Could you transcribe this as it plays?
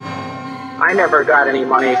I never got any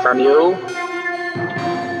money from you.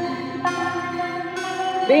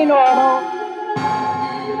 Be normal.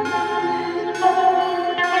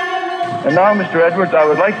 And now, Mr. Edwards, I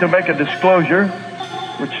would like to make a disclosure,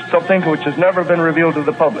 something which has never been revealed to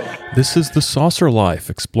the public. This is The Saucer Life,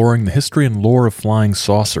 exploring the history and lore of flying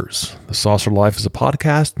saucers. The Saucer Life is a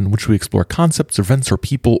podcast in which we explore concepts, events, or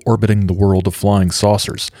people orbiting the world of flying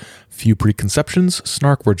saucers. Few preconceptions,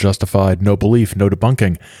 snark where justified, no belief, no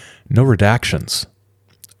debunking, no redactions.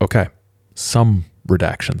 Okay, some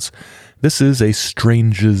redactions. This is a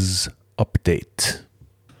Strange's update.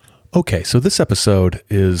 Okay, so this episode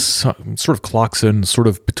is sort of clocks in sort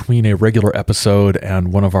of between a regular episode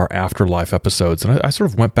and one of our Afterlife episodes. And I sort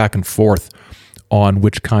of went back and forth on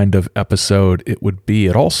which kind of episode it would be.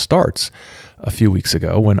 It all starts a few weeks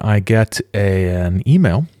ago when I get an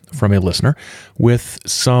email from a listener with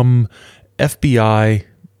some FBI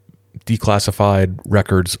declassified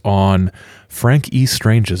records on Frank E.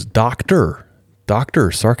 Strange's Dr.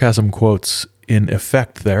 Sarcasm quotes in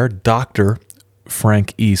effect there, Dr.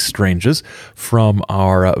 Frank E. Strange's from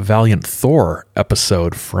our Valiant Thor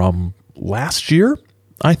episode from last year,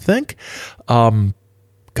 I think. Last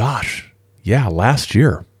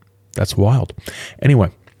year. That's wild. Anyway,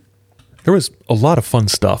 there was a lot of fun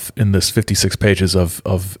stuff in this 56 pages of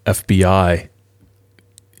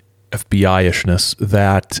FBI-ishness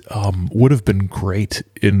that would have been great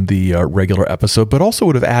in the regular episode, but also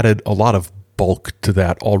would have added a lot of bulk to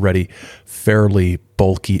that already fairly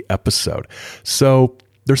bulky episode. So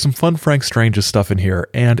there's some fun Frank Strange's stuff in here,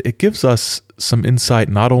 and it gives us some insight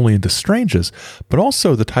not only into Strange's, but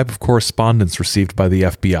also the type of correspondence received by the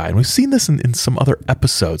FBI. And we've seen this in some other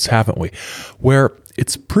episodes, haven't we? Where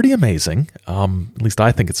it's pretty amazing, at least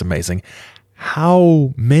I think it's amazing,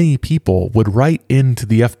 how many people would write into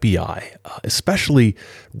the FBI, especially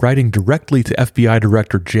writing directly to FBI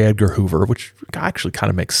Director J. Edgar Hoover, which actually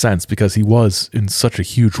kind of makes sense because he was, in such a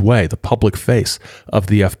huge way, the public face of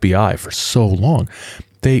the FBI for so long.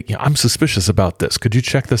 I'm suspicious about this. Could you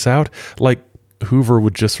check this out? Like, Hoover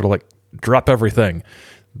would just sort of like drop everything.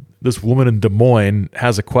 This woman in Des Moines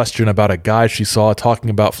has a question about a guy she saw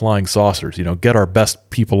talking about flying saucers. Get our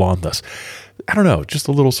best people on this. I don't know, just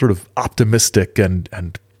a little sort of optimistic and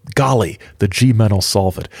golly, the G-men will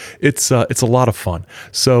solve it. It's a lot of fun.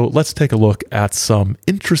 So let's take a look at some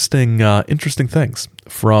interesting things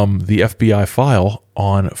from the FBI file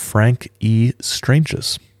on Frank E.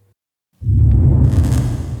 Strange's.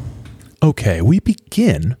 Okay, we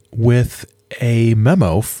begin with a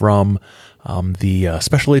memo from the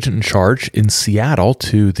special agent in charge in Seattle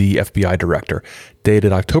to the FBI director,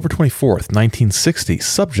 dated October 24th, 1960,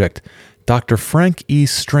 subject, Dr. Frank E.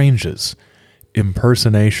 Strange's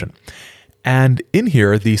impersonation. And in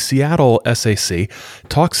here, the Seattle SAC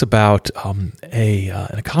talks about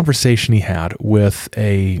a conversation he had with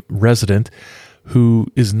a resident who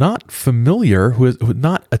is not familiar, who had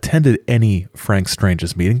not attended any Frank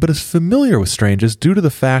Strange's meeting, but is familiar with Strange's due to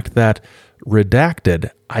the fact that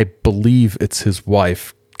redacted, I believe it's his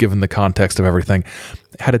wife, given the context of everything,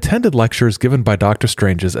 had attended lectures given by Dr.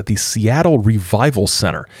 Strange's at the Seattle Revival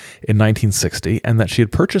Center in 1960, and that she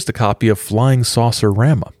had purchased a copy of Flying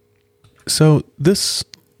Saucer-Rama. So this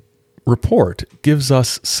report gives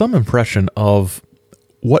us some impression of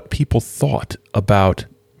what people thought about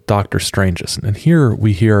Dr. Strange's. And here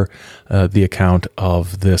we hear the account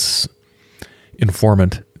of this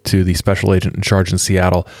informant to the special agent in charge in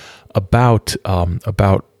Seattle about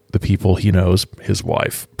the people he knows, his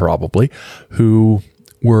wife probably, who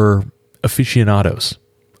were aficionados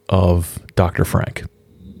of Dr. Frank.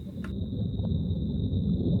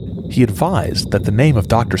 He advised that the name of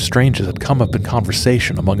Dr. Strange's had come up in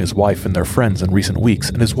conversation among his wife and their friends in recent weeks,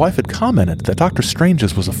 and his wife had commented that Dr.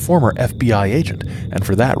 Strange's was a former FBI agent, and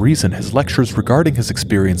for that reason his lectures regarding his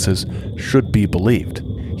experiences should be believed.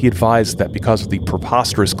 He advised that because of the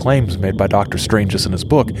preposterous claims made by Dr. Strange's in his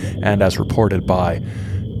book, and as reported by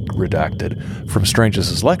redacted from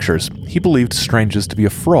Strange's lectures, he believed Strange's to be a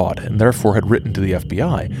fraud and therefore had written to the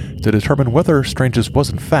FBI to determine whether Strange's was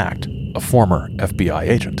in fact a former FBI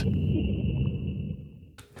agent.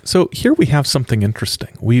 So here we have something interesting.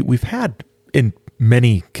 We've had in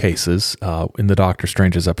many cases in the Dr.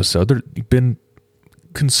 Strange's episode, there have been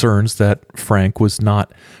concerns that Frank was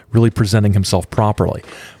not really presenting himself properly.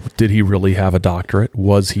 Did he really have a doctorate?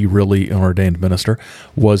 Was he really an ordained minister?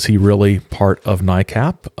 Was he really part of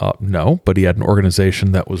NICAP? No, but he had an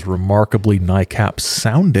organization that was remarkably NICAP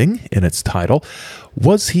sounding in its title.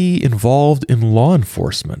 Was he involved in law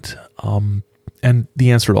enforcement? And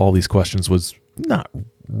the answer to all these questions was not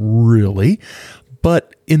really.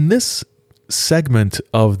 But in this segment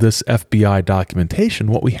of this FBI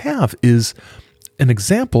documentation, what we have is an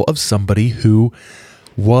example of somebody who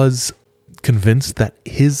was convinced that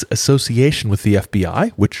his association with the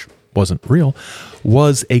FBI, which wasn't real,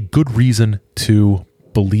 was a good reason to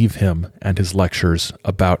believe him and his lectures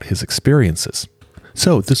about his experiences.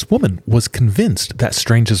 So this woman was convinced that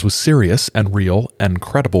Strange's was serious and real and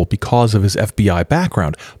credible because of his FBI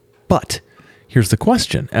background. But here's the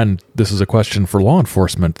question, and this is a question for law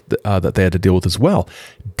enforcement that they had to deal with as well.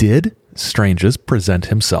 Did Strange's present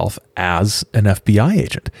himself as an FBI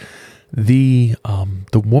agent? The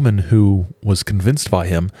woman who was convinced by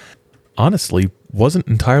him honestly wasn't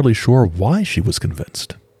entirely sure why she was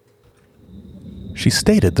convinced. She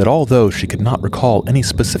stated that although she could not recall any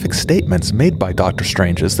specific statements made by Dr.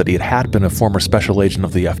 Strange's that he had been a former special agent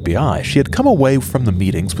of the FBI, she had come away from the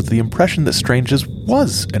meetings with the impression that Strange's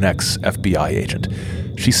was an ex-FBI agent.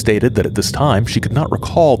 She stated that at this time she could not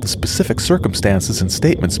recall the specific circumstances and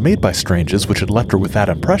statements made by Strange's which had left her with that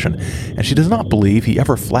impression, and she does not believe he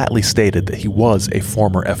ever flatly stated that he was a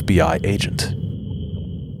former FBI agent.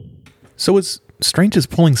 So is Strange's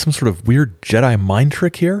pulling some sort of weird Jedi mind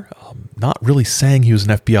trick here? Not really saying he was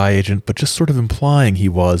an FBI agent, but just sort of implying he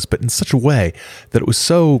was, but in such a way that it was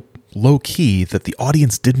so low-key that the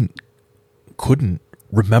audience couldn't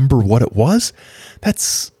remember what it was?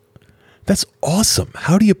 That's awesome.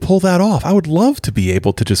 How do you pull that off? I would love to be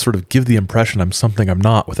able to just sort of give the impression I'm something I'm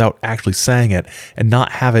not without actually saying it and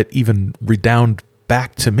not have it even redound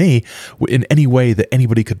back to me in any way that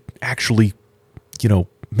anybody could actually,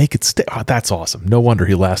 make it stick. Oh, that's awesome. No wonder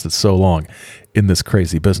he lasted so long in this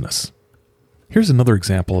crazy business. Here's another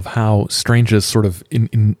example of how Strange's sort of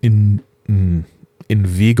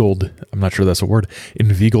inveigled, I'm not sure that's a word,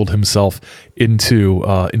 inveigled himself into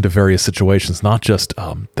various situations, not just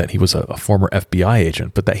that he was a former FBI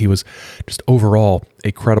agent, but that he was just overall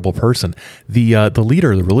a credible person. The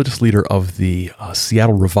religious leader of the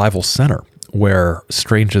Seattle Revival Center, where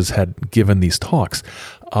Strange's had given these talks,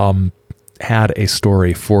 had a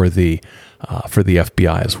story for the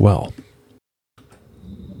FBI as well.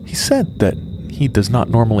 He said that he does not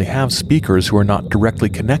normally have speakers who are not directly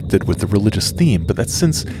connected with the religious theme, but that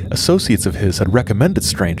since associates of his had recommended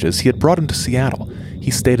Strange's, he had brought him to Seattle. He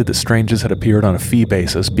stated that Strange's had appeared on a fee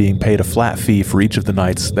basis, being paid a flat fee for each of the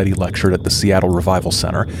nights that he lectured at the Seattle Revival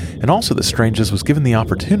Center, and also that Strange's was given the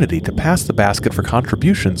opportunity to pass the basket for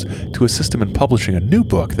contributions to assist him in publishing a new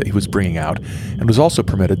book that he was bringing out, and was also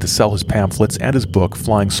permitted to sell his pamphlets and his book,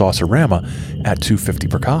 Flying Saucerama, at $2.50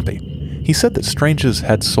 per copy. He said that Strange's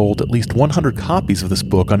had sold at least 100 copies of this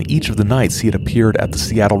book on each of the nights he had appeared at the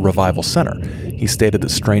Seattle Revival Center. He stated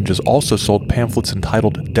that Strange's also sold pamphlets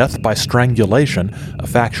entitled Death by Strangulation, a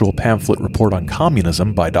factual pamphlet report on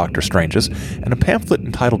communism by Dr. Strange's, and a pamphlet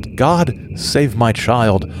entitled God Save My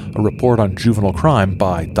Child, a report on juvenile crime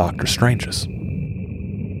by Dr. Strange's.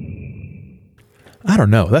 I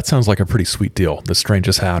don't know, that sounds like a pretty sweet deal that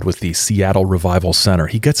Strange's had with the Seattle Revival Center.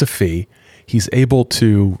 He gets a fee, he's able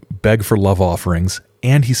to beg for love offerings,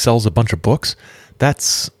 and he sells a bunch of books.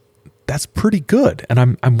 That's pretty good.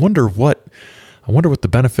 And I wonder what the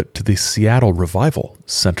benefit to the Seattle Revival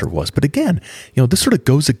Center was. But again, this sort of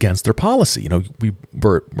goes against their policy.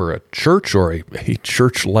 We're a church or a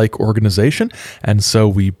church-like organization, and so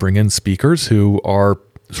we bring in speakers who are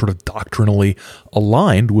sort of doctrinally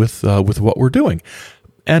aligned with what we're doing.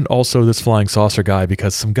 And also this flying saucer guy,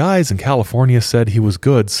 because some guys in California said he was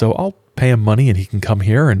good, so I'll pay him money and he can come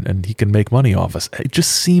here and he can make money off us. It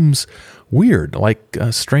just seems weird, like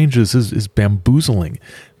Strange's is bamboozling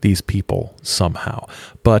these people somehow.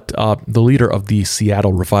 But the leader of the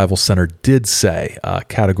Seattle Revival Center did say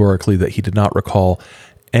categorically that he did not recall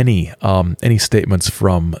any statements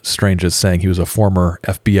from Strange's saying he was a former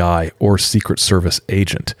FBI or Secret Service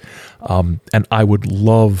agent. And I would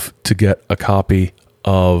love to get a copy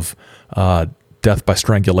of Death by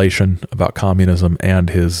Strangulation about communism and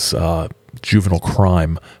his juvenile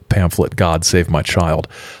crime pamphlet, God Save My Child.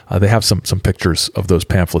 They have some pictures of those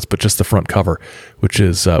pamphlets, but just the front cover, which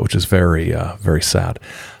is very very sad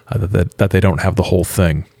that they don't have the whole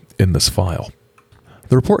thing in this file.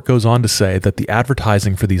 The report goes on to say that the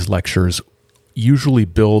advertising for these lectures usually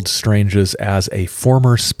billed Strange's as a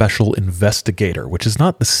former special investigator, which is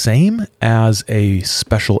not the same as a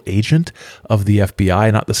special agent of the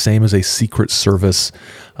FBI, not the same as a Secret Service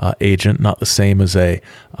agent, not the same as a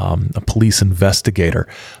police investigator,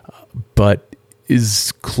 but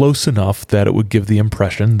is close enough that it would give the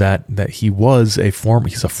impression that he's a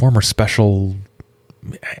former special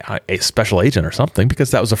agent or something,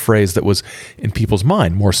 because that was a phrase that was in people's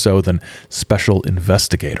mind more so than special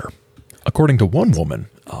investigator. According to one woman,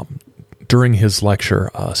 During his lecture,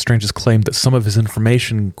 Stranges claimed that some of his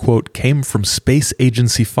information, quote, came from space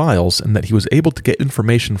agency files, and that he was able to get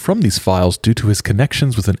information from these files due to his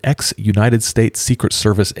connections with an ex-United States Secret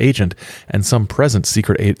Service agent and some present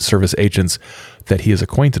Secret Service agents that he is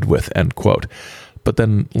acquainted with, end quote. But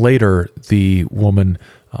then later, the woman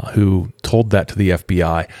who told that to the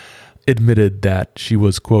FBI admitted that she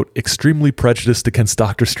was, quote, extremely prejudiced against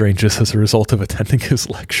Dr. Stranges as a result of attending his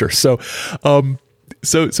lecture. So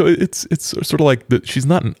it's sort of like she's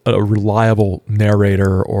not a reliable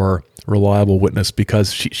narrator or reliable witness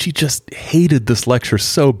because she just hated this lecture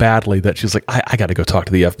so badly that she's like, I got to go talk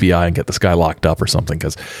to the FBI and get this guy locked up or something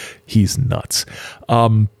because he's nuts.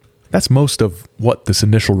 That's most of what this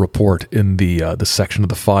initial report in the section of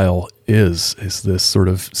the file is this sort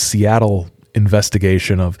of Seattle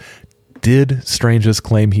investigation of, did Stranges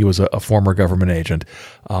claim he was a former government agent?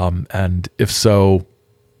 And if so,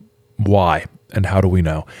 why? And how do we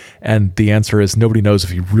know? And the answer is nobody knows if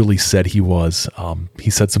he really said he was. He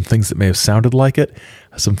said some things that may have sounded like it,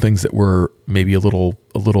 some things that were maybe a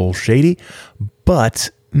little shady, but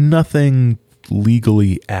nothing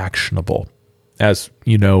legally actionable. As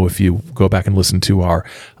you know, if you go back and listen to our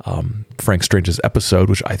Frank Stranges episode,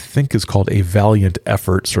 which I think is called A Valiant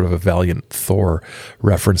Effort, sort of a Valiant Thor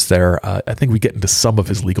reference there, I think we get into some of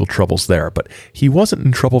his legal troubles there, but he wasn't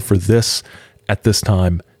in trouble for this at this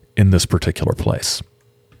time in this particular place.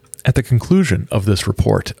 At the conclusion of this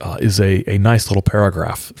report is a nice little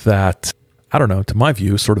paragraph that, I don't know, to my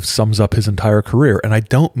view, sort of sums up his entire career. And I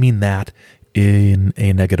don't mean that in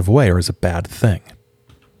a negative way or as a bad thing.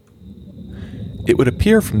 It would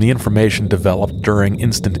appear from the information developed during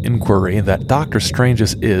instant inquiry that Dr.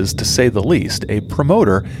 Stranges is, to say the least, a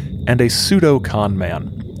promoter and a pseudo-con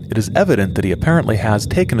man. It is evident that he apparently has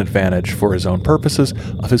taken advantage for his own purposes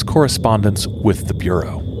of his correspondence with the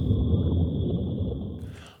Bureau.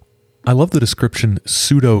 I love the description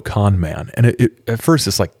pseudo-con man, and at first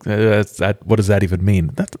it's like, what does that even mean?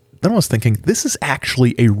 Then I was thinking, this is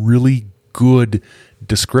actually a really good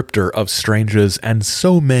descriptor of Stranges and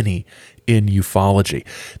so many in ufology.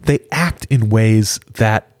 They act in ways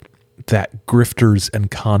that grifters and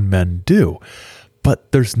con men do,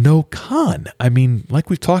 but there's no con. I mean, like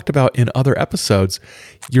we've talked about in other episodes,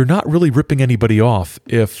 you're not really ripping anybody off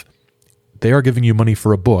if they are giving you money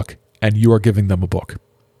for a book and you are giving them a book.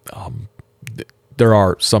 There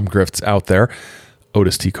are some grifts out there,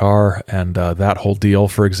 Otis T. Carr and that whole deal,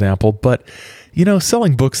 for example, but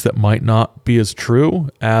selling books that might not be as true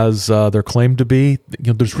as they're claimed to be,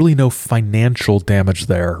 there's really no financial damage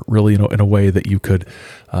there, really, in a way that you could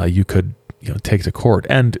take to court.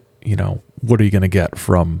 And, what are you going to get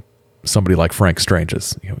from somebody like Frank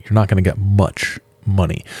Stranges? You're not going to get much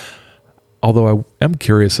money. Although I am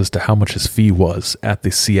curious as to how much his fee was at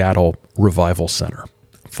the Seattle Revival Center.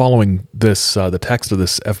 Following this, the text of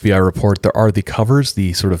this FBI report, there are the covers,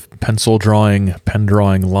 the sort of pencil drawing, pen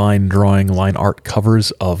drawing, line art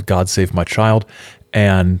covers of God Save My Child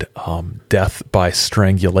and Death by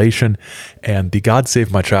Strangulation. And the God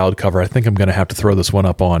Save My Child cover, I think I'm going to have to throw this one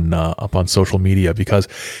up on social media because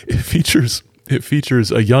it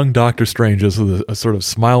features a young Dr. Stranges with a sort of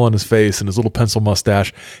smile on his face and his little pencil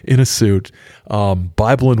mustache in a suit,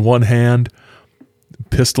 Bible in one hand,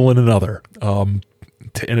 pistol in another.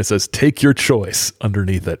 And it says, take your choice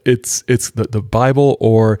underneath it. It's the Bible,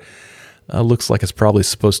 or looks like it's probably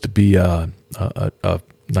supposed to be a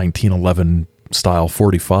 1911 style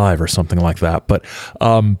 45 or something like that. But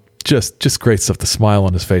just great stuff. The smile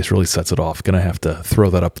on his face really sets it off. Going to have to throw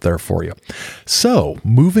that up there for you. So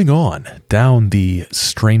moving on down the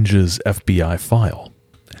Stranges FBI file.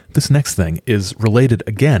 This next thing is related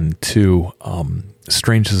again to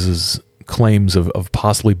Stranges' claims of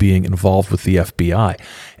possibly being involved with the FBI.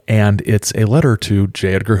 And it's a letter to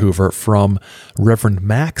J. Edgar Hoover from Reverend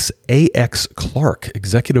Max A.X. Clark,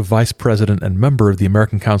 Executive Vice President and member of the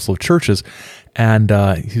American Council of Churches. And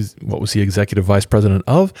what was he Executive Vice President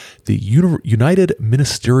of? The United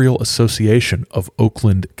Ministerial Association of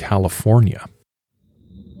Oakland, California.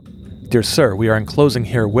 Dear Sir, we are enclosing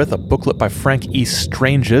herewith a booklet by Frank E.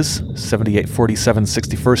 Stranges, 7847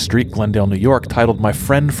 61st Street, Glendale, New York, titled My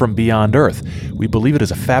Friend from Beyond Earth. We believe it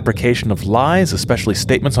is a fabrication of lies, especially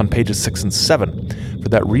statements on pages 6 and 7. For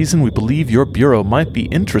that reason, we believe your Bureau might be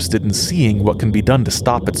interested in seeing what can be done to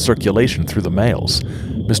stop its circulation through the mails.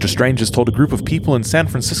 Mr. Stranges told a group of people in San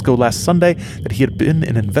Francisco last Sunday that he had been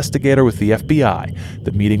an investigator with the FBI.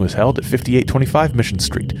 The meeting was held at 5825 Mission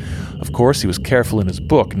Street. Of course, he was careful in his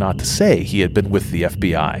book not to say he had been with the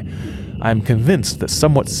FBI. I am convinced that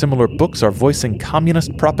somewhat similar books are voicing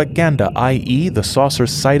communist propaganda, i.e., the saucer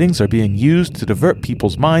sightings are being used to divert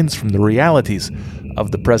people's minds from the realities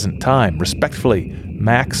of the present time. Respectfully,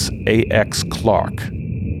 Max A.X. Clark.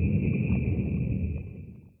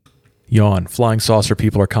 Yawn. Flying saucer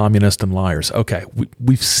people are communists and liars. Okay,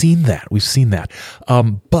 we've seen that.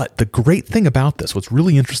 But the great thing about this, what's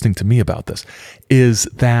really interesting to me about this, is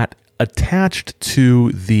that attached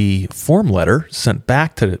to the form letter sent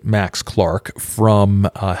back to Max Clark from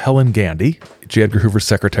Helen Gandy, J. Edgar Hoover's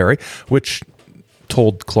secretary, which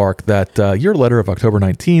told Clark that your letter of October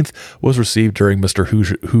 19th was received during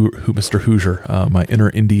Mr. Hoosier, my inner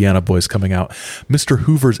Indiana boy's coming out, Mr.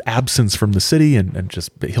 Hoover's absence from the city, and just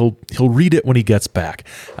he'll read it when he gets back.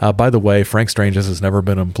 By the way, Frank Stranges has never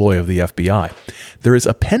been an employee of the FBI. There is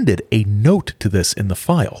appended a note to this in the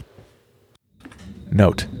file.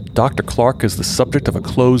 Note: Dr. Clark is the subject of a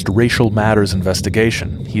closed racial matters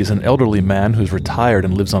investigation. He is an elderly man who's retired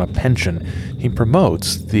and lives on a pension. He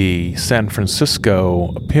promotes the San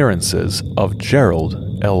Francisco appearances of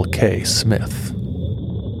Gerald L.K. Smith.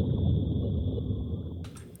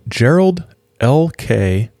 Gerald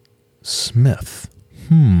L.K. Smith.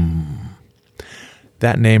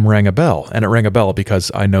 That name rang a bell, and it rang a bell because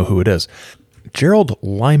I know who it is. Gerald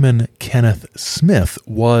Lyman Kenneth Smith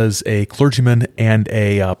was a clergyman and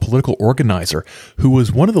a political organizer who was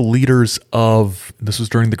one of the leaders of, this was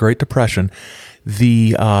during the Great Depression,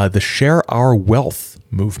 the Share Our Wealth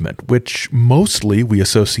movement, which mostly we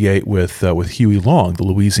associate with Huey Long, the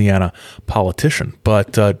Louisiana politician.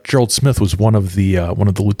 But Gerald Smith was one of the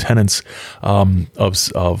lieutenants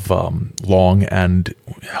of Long, and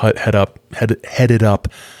headed up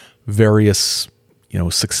various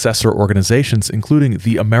successor organizations, including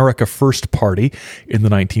the America First Party in the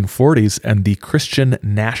 1940s and the Christian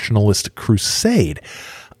Nationalist Crusade.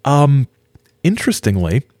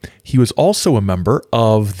 Interestingly, he was also a member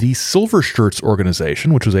of the Silver Shirts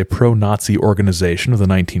organization, which was a pro-Nazi organization of the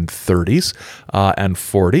 1930s and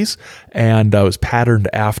 40s, and was patterned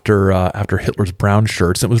after Hitler's brown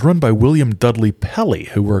shirts. It was run by William Dudley Pelley,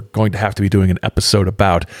 who we're going to have to be doing an episode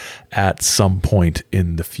about at some point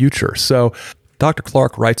in the future. So Dr.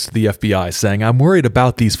 Clark writes to the FBI saying, I'm worried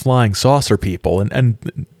about these flying saucer people.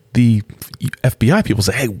 And the FBI people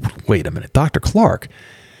say, hey, wait a minute, Dr. Clark.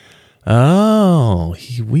 Oh,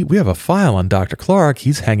 we have a file on Dr. Clark.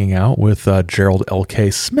 He's hanging out with Gerald L.K.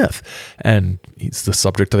 Smith, and he's the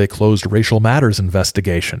subject of a closed racial matters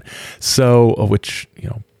investigation. So, which,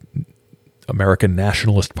 American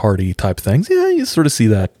Nationalist Party type things, you sort of see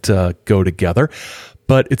that go together.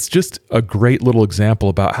 But it's just a great little example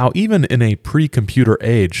about how even in a pre-computer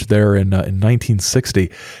age there in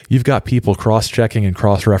 1960, you've got people cross-checking and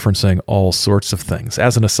cross-referencing all sorts of things.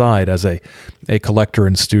 As an aside, as a collector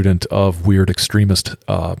and student of weird extremist,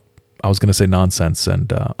 I was going to say nonsense,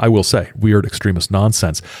 and I will say weird extremist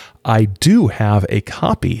nonsense, I do have a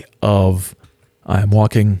copy of, I'm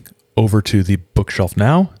walking over to the bookshelf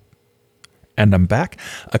now, and I'm back,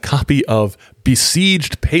 a copy of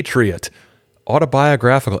Besieged Patriot,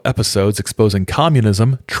 autobiographical episodes exposing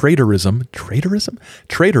communism, traitorism,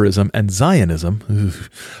 and Zionism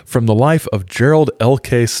from the life of Gerald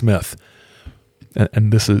L.K. Smith.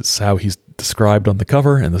 And this is how he's described on the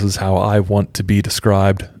cover, and this is how I want to be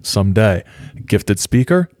described someday. Gifted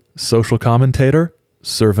speaker, social commentator,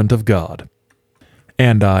 servant of God.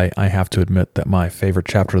 And I have to admit that my favorite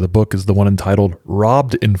chapter of the book is the one entitled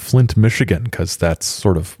Robbed in Flint, Michigan, because that's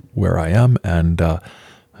sort of where I am, and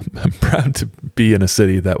I'm proud to be in a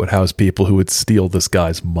city that would house people who would steal this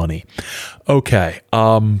guy's money. Okay,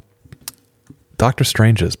 Dr.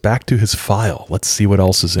 Strange's back to his file. Let's see what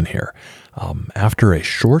else is in here after a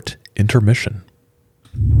short intermission.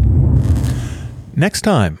 Next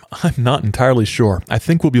time, I'm not entirely sure. I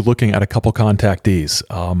think we'll be looking at a couple contactees.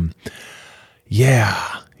 A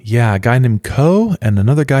guy named Coe and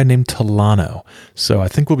another guy named Talano. So I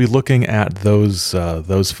think we'll be looking at those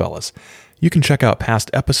fellas. You can check out past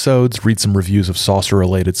episodes, read some reviews of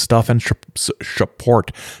saucer-related stuff, and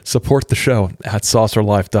support the show at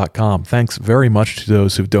saucerlife.com. Thanks very much to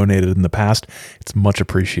those who've donated in the past. It's much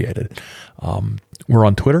appreciated. We're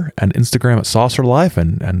on Twitter and Instagram at saucerlife,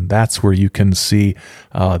 and that's where you can see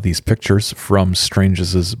these pictures from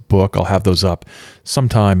Strange's book. I'll have those up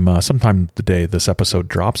sometime the day this episode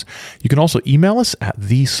drops. You can also email us at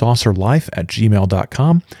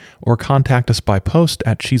thesaucerlife@gmail.com or contact us by post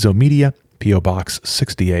at Chizo Media, P.O. Box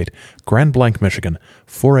 68, Grand Blanc, Michigan,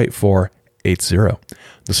 48480.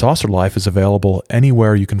 The Saucer Life is available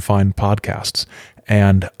anywhere you can find podcasts,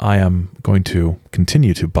 and I am going to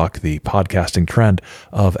continue to buck the podcasting trend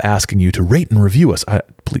of asking you to rate and review us.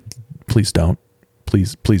 Please don't.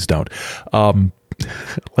 Please don't.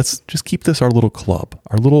 Let's just keep this our little club,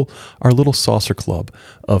 our little saucer club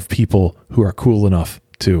of people who are cool enough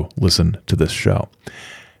to listen to this show.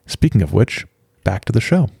 Speaking of which, back to the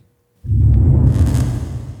show.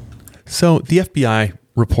 So the FBI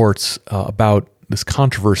reports about this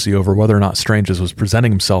controversy over whether or not Stranges was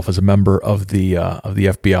presenting himself as a member of the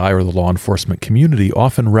FBI or the law enforcement community,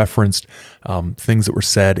 often referenced things that were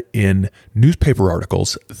said in newspaper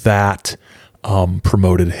articles that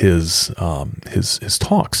promoted his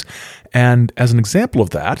talks. And as an example of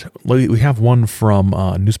that, we have one from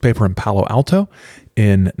a newspaper in Palo Alto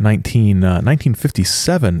in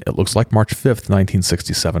 1957, it looks like, March 5th,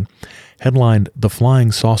 1967, headlined "The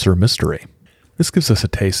Flying Saucer Mystery." This gives us a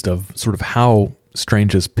taste of sort of how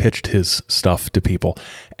Stranges pitched his stuff to people,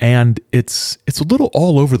 and it's a little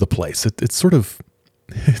all over the place. It's sort of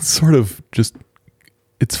just,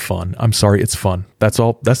 it's fun. I'm sorry, it's fun. That's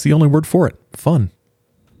all. That's the only word for it. Fun.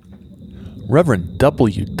 Reverend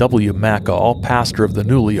W.W. McAll, pastor of the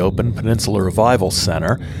newly opened Peninsula Revival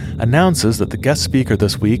Center, announces that the guest speaker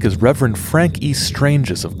this week is Reverend Frank E.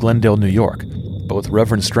 Stranges of Glendale, New York. Both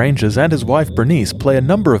Reverend Stranges and his wife Bernice play a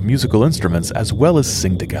number of musical instruments as well as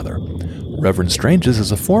sing together. Reverend Stranges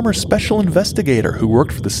is a former special investigator who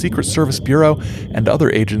worked for the Secret Service Bureau and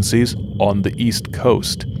other agencies on the East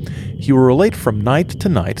Coast. He will relate from night to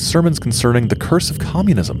night sermons concerning the curse of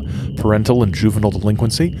communism, parental and juvenile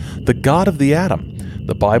delinquency, the God of the atom,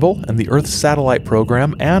 the Bible, and the Earth satellite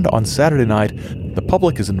program, and on Saturday night, the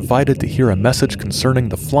public is invited to hear a message concerning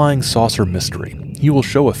the flying saucer mystery. He will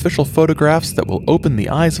show official photographs that will open the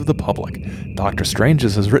eyes of the public. Dr.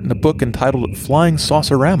 Stranges has written a book entitled Flying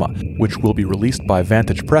Saucerama, which will be released by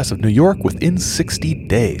Vantage Press of New York within 60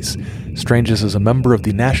 days. Stranges is a member of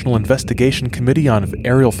the National Investigation Committee on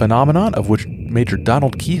Aerial Phenomenon, of which Major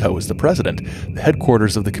Donald Kehoe is the president. The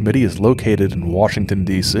headquarters of the committee is located in Washington,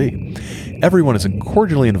 D.C. Everyone is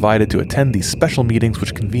cordially invited to attend these special meetings,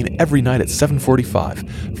 which convene every night at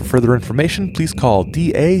 7:45. For further information, please call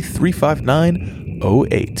DA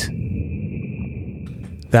 35908.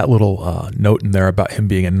 That little note in there about him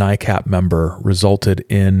being a NICAP member resulted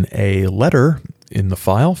in a letter in the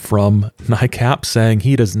file from NICAP saying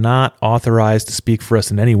he does not authorize to speak for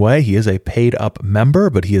us in any way. He is a paid-up member,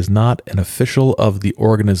 but he is not an official of the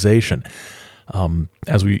organization.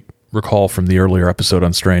 As we recall from the earlier episode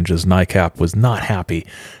on Stranges, NICAP was not happy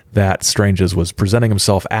that Stranges was presenting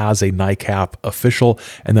himself as a NICAP official,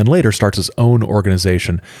 and then later starts his own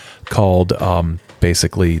organization called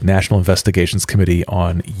basically National Investigations Committee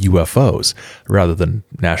on UFOs, rather than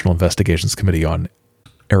National Investigations Committee on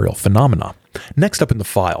Aerial Phenomena. Next up in the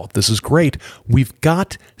file, this is great. We've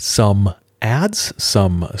got some ads,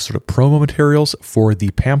 some sort of promo materials for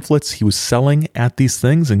the pamphlets he was selling at these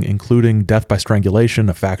things, including Death by Strangulation,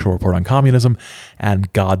 A Factual Report on Communism,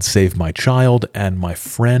 and God Save My Child, and My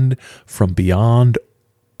Friend from Beyond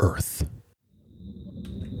Earth.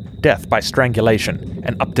 Death by Strangulation,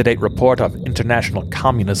 an up-to-date report of international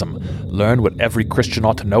communism. Learn what every Christian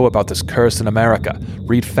ought to know about this curse in America.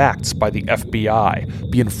 Read facts by the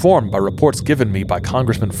FBI. Be informed by reports given me by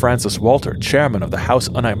Congressman Francis Walter, chairman of the House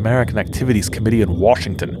Un-American Activities Committee in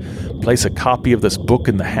Washington. Place a copy of this book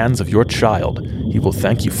in the hands of your child. He will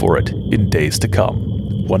thank you for it in days to come.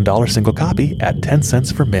 $1 single copy at 10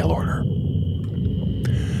 cents for mail order.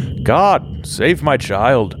 God, save my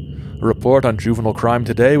child. A report on juvenile crime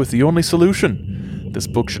today with the only solution. This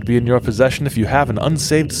book should be in your possession if you have an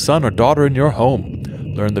unsaved son or daughter in your home.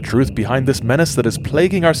 Learn the truth behind this menace that is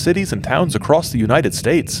plaguing our cities and towns across the United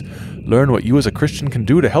States. Learn what you as a Christian can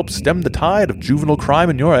do to help stem the tide of juvenile crime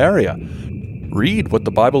in your area. Read what the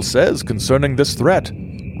Bible says concerning this threat.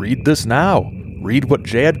 Read this now. Read what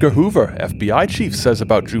J. Edgar Hoover, FBI chief, says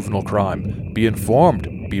about juvenile crime. Be informed.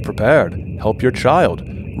 Be prepared. Help your child.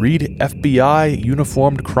 Read FBI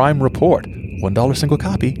Uniformed Crime Report. $1 single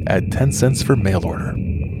copy at 10 cents for mail order.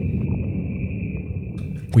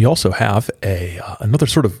 We also have another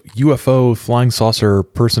sort of UFO flying saucer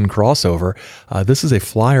person crossover. This is a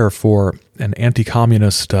flyer for an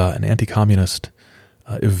anti-communist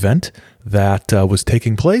event that was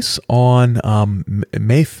taking place on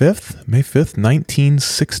May 5th,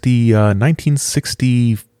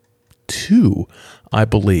 1962, I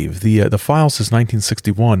believe. The file says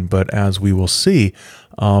 1961, but as we will see,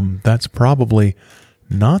 that's probably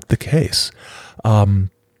not the case.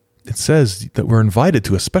 It says that we're invited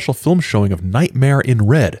to a special film showing of Nightmare in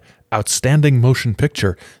Red, Outstanding Motion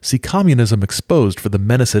Picture, see Communism Exposed for the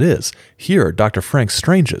Menace It Is. Here, Dr. Frank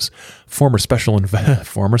Stranges, former special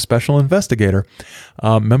investigator,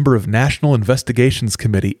 member of National Investigations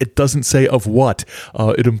Committee. It doesn't say of what.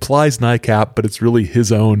 It implies NICAP, but it's really his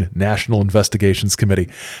own National Investigations Committee,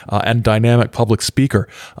 and dynamic public speaker.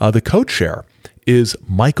 The co-chair is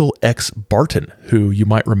Michael X. Barton, who you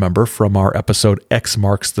might remember from our episode X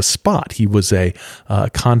Marks the Spot. He was a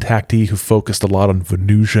contactee who focused a lot on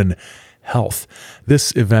Venusian health.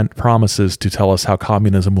 This event promises to tell us how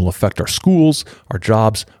communism will affect our schools, our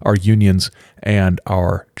jobs, our unions, and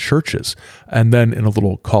our churches. And then in a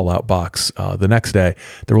little call-out box the next day,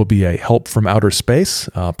 there will be a Help from Outer Space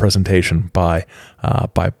presentation by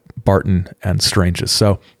Barton and Stranges.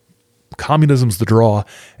 So communism's the draw,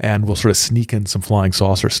 and we'll sort of sneak in some flying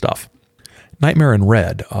saucer stuff. Nightmare in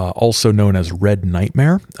Red, also known as Red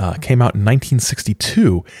Nightmare, came out in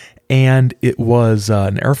 1962, and it was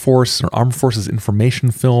an Air Force or Armed Forces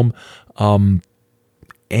information film,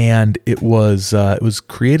 and it was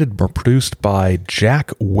created or produced by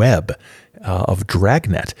Jack Webb of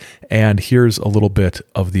Dragnet. And here's a little bit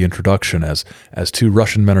of the introduction as two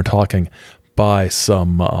Russian men are talking by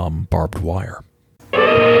some barbed wire.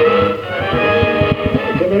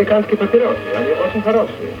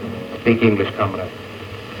 Speak English, comrade.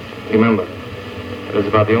 Remember, that is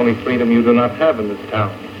about the only freedom you do not have in this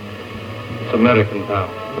town. It's American town.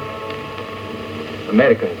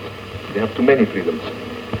 Americans, they have too many freedoms.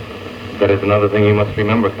 That is another thing you must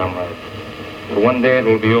remember, comrade. For one day it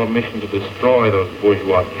will be your mission to destroy those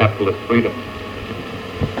bourgeois capitalist freedoms.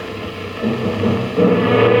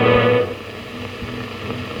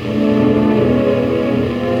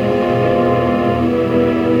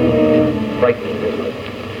 Frightening, isn't it?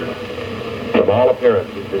 From all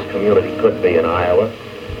appearances, this community could be in Iowa,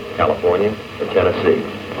 California, or Tennessee.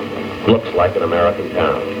 Looks like an American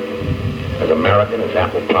town. As American as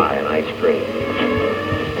apple pie and ice cream.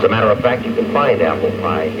 As a matter of fact, you can find apple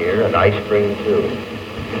pie here and ice cream too.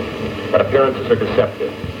 But appearances are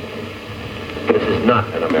deceptive. This is not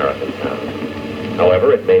an American town.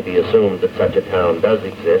 However, it may be assumed that such a town does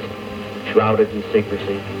exist, shrouded in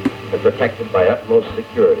secrecy and protected by utmost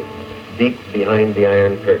security, deep behind the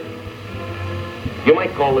Iron Curtain. You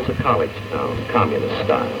might call this a college town, communist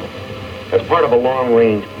style, as part of a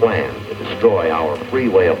long-range plan to destroy our free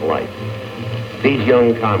way of life. These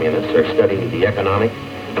young communists are studying the economic,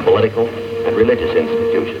 political, and religious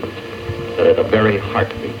institutions that are the very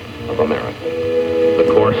heartbeat of America.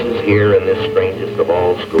 The course is here in this strangest of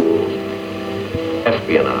all schools.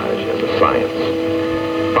 Espionage as a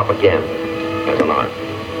science. Propaganda as an art.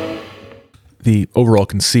 The overall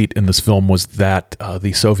conceit in this film was that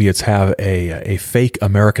the Soviets have a fake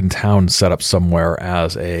American town set up somewhere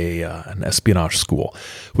as an espionage school,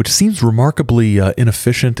 which seems remarkably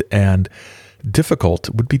inefficient and difficult.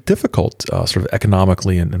 It would be difficult sort of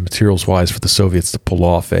economically and materials-wise for the Soviets to pull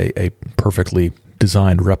off a perfectly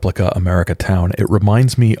designed replica America town. It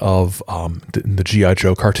reminds me of in the G.I.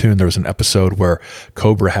 Joe cartoon. There was an episode where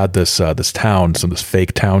Cobra had this town, this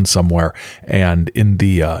fake town somewhere, and in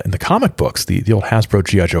the comic books, the old Hasbro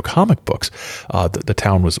G.I. Joe comic books, the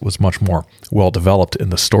town was much more well developed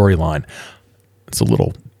in the storyline. It's a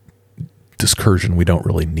little discursion we don't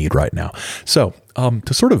really need right now. So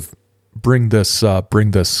to sort of bring this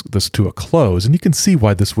to a close, and you can see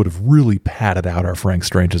why this would have really padded out our Frank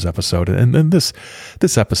Stranges episode. And this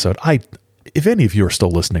episode, if any of you are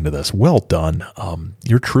still listening to this, well done.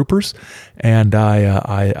 You're troopers, and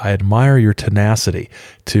I admire your tenacity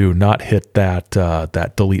to not hit that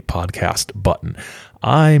delete podcast button.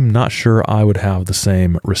 I'm not sure I would have the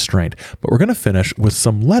same restraint, but we're going to finish with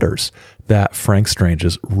some letters that Frank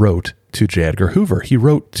Stranges wrote to J. Edgar Hoover. He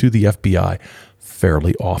wrote to the FBI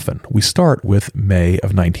fairly often. We start with May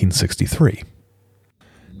of 1963.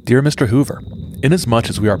 Dear Mr. Hoover, inasmuch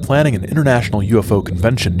as we are planning an international UFO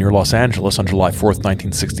convention near Los Angeles on July 4th,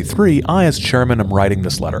 1963, I, as chairman, am writing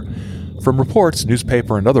this letter. From reports,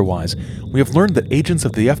 newspaper and otherwise, we have learned that agents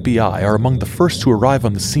of the FBI are among the first to arrive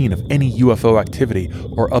on the scene of any UFO activity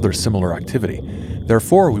or other similar activity.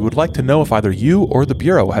 Therefore, we would like to know if either you or the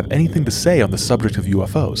Bureau have anything to say on the subject of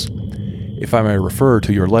UFOs. If I may refer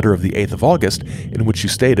to your letter of the 8th of August, in which you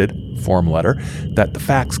stated, form letter, that the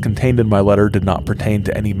facts contained in my letter did not pertain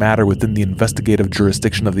to any matter within the investigative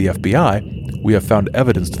jurisdiction of the FBI, we have found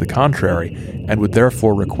evidence to the contrary, and would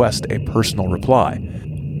therefore request a personal reply.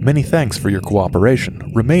 Many thanks for your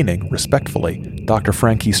cooperation. Remaining, respectfully, Dr.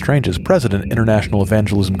 Frank E. Stranges, President, International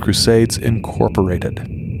Evangelism Crusades, Incorporated.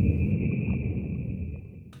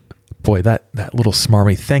 Boy, that little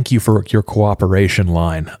smarmy, thank you for your cooperation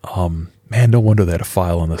line, Man, no wonder they had a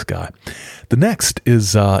file on this guy. The next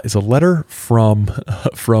is a letter from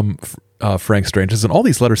Frank Stranges, and all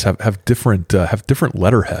these letters have different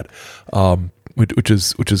letterhead, which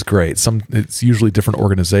is great. It's usually different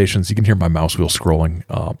organizations. You can hear my mouse wheel scrolling,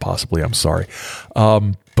 possibly. I'm sorry,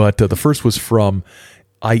 but the first was from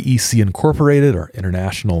IEC Incorporated, or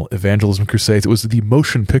International Evangelism Crusades. It was the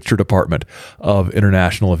motion picture department of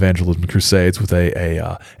International Evangelism Crusades, with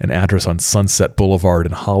an address on Sunset Boulevard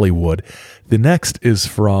in Hollywood. The next is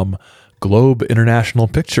from Globe International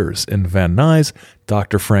Pictures in Van Nuys,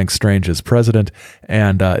 Dr. Frank Strange's president,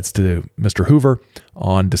 and it's to Mr. Hoover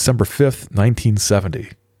on December 5th,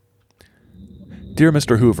 1970. Dear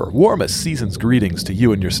Mr. Hoover, warmest season's greetings to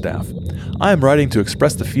you and your staff. I am writing to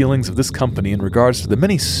express the feelings of this company in regards to the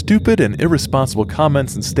many stupid and irresponsible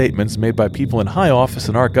comments and statements made by people in high office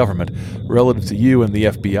in our government relative to you and the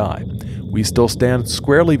FBI. We still stand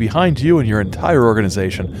squarely behind you and your entire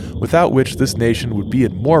organization, without which this nation would be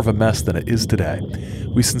in more of a mess than it is today.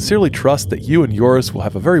 We sincerely trust that you and yours will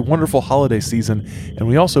have a very wonderful holiday season, and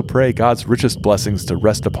we also pray God's richest blessings to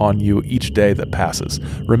rest upon you each day that passes.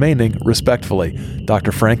 Remaining, respectfully,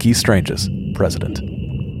 Dr. Frank E. Stranges, President.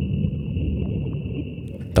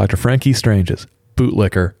 Dr. Frank E. Stranges,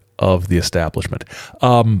 bootlicker of the establishment.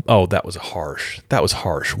 That was harsh. That was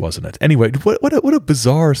harsh, wasn't it? Anyway, what a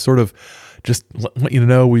bizarre sort of, just let you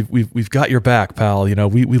know, we've got your back, pal. You know,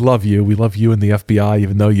 we love you. We love you and the FBI,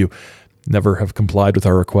 even though you never have complied with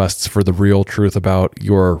our requests for the real truth about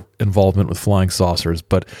your involvement with flying saucers,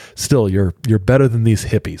 but still, you're better than these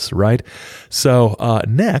hippies, right? So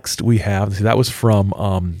next we have, that was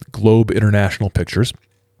from Globe International Pictures.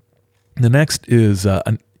 The next is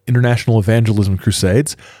an International Evangelism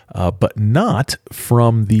Crusades, but not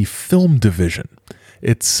from the film division.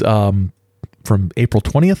 It's from April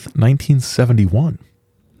 20th, 1971.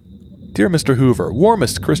 Dear Mr. Hoover,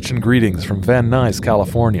 warmest Christian greetings from Van Nuys,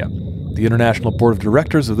 California. The International Board of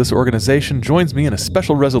Directors of this organization joins me in a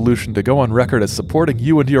special resolution to go on record as supporting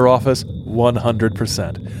you and your office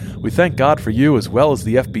 100%. We thank God for you as well as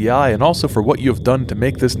the FBI, and also for what you have done to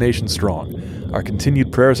make this nation strong. Our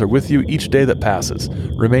continued prayers are with you each day that passes.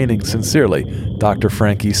 Remaining sincerely, Dr.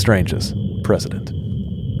 Frank E. Stranges, President.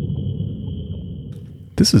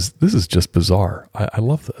 This is just bizarre. I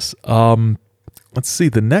love this. Let's see,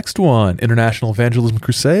 the next one, International Evangelism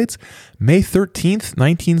Crusades, May 13th,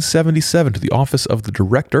 1977, to the Office of the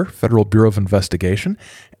Director, Federal Bureau of Investigation.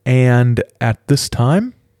 And at this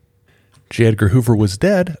time, J. Edgar Hoover was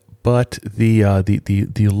dead, but the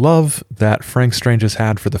love that Frank Stranges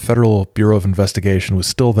had for the Federal Bureau of Investigation was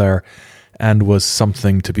still there and was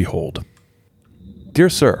something to behold. Dear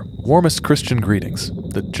Sir, warmest Christian greetings.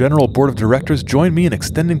 The General Board of Directors join me in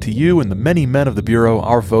extending to you and the many men of the Bureau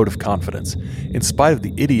our vote of confidence. In spite of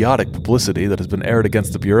the idiotic publicity that has been aired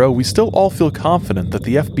against the Bureau, we still all feel confident that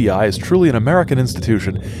the FBI is truly an American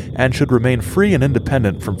institution and should remain free and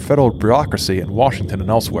independent from federal bureaucracy in Washington and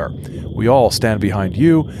elsewhere. We all stand behind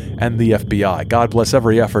you and the FBI. God bless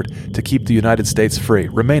every effort to keep the United States free.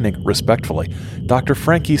 Remaining, respectfully, Dr.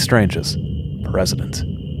 Frank E. Stranges, President.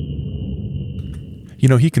 You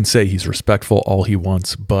know, he can say he's respectful all he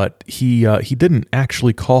wants, but he didn't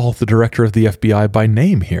actually call the director of the FBI by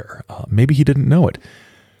name here. Maybe he didn't know it.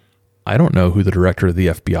 I don't know who the director of the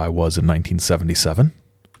FBI was in 1977,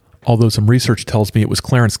 although some research tells me it was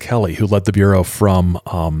Clarence Kelly who led the Bureau from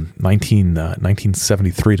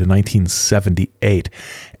 1973 to 1978.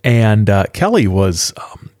 And Kelly was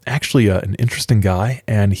actually an interesting guy,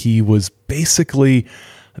 and he was basically...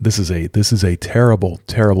 This is a terrible,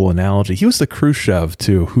 terrible analogy. He was the Khrushchev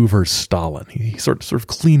to Hoover's Stalin. He sort of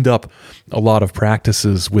cleaned up a lot of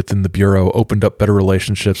practices within the Bureau, opened up better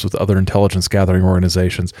relationships with other intelligence gathering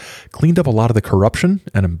organizations, cleaned up a lot of the corruption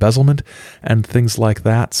and embezzlement and things like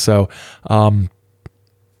that. So,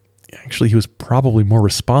 actually, he was probably more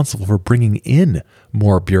responsible for bringing in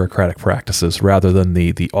more bureaucratic practices rather than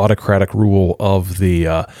the autocratic rule of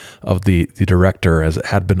the director as it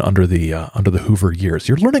had been under the Hoover years.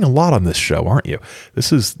 You're learning a lot on this show, aren't you?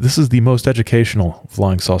 This is the most educational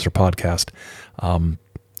Flying Saucer podcast,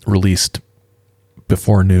 released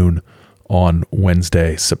before noon on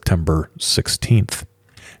Wednesday, September 16th.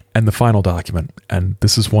 And the final document, and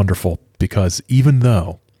this is wonderful because even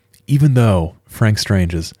though Frank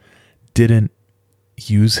Stranges didn't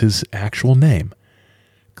use his actual name,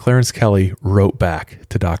 Clarence Kelly wrote back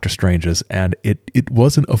to Dr. Stranges, and it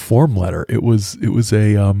wasn't a form letter. It was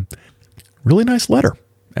a really nice letter,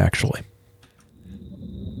 actually.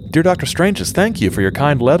 Dear Dr. Stranges, thank you for your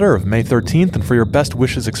kind letter of May 13th and for your best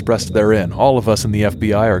wishes expressed therein. All of us in the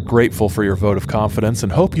FBI are grateful for your vote of confidence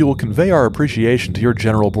and hope you will convey our appreciation to your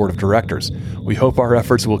General Board of Directors. We hope our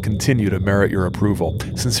efforts will continue to merit your approval.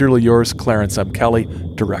 Sincerely yours, Clarence M. Kelly,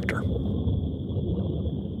 Director.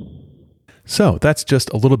 So that's just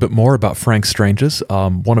a little bit more about Frank Stranges,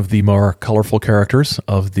 one of the more colorful characters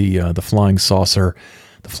of the flying saucer,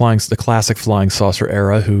 the classic flying saucer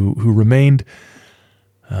era, who remained.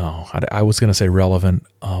 I was going to say relevant,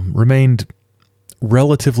 remained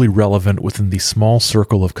relatively relevant within the small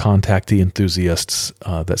circle of contactee enthusiasts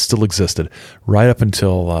that still existed right up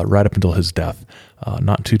until his death,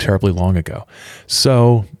 not too terribly long ago.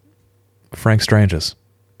 So, Frank Stranges,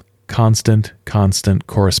 constant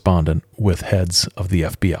correspondent with heads of the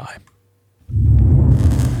FBI.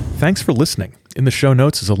 Thanks for listening. In the show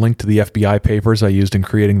notes is a link to the FBI papers I used in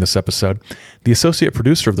creating this episode. The associate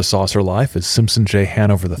producer of The Saucer Life is Simpson J.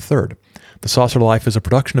 Hanover III. The Saucer Life is a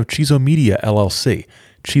production of Chizo Media, LLC.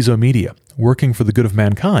 Chizo Media, working for the good of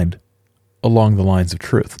mankind along the lines of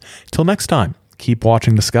truth. Till next time, keep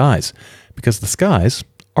watching the skies, because the skies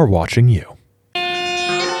are watching you.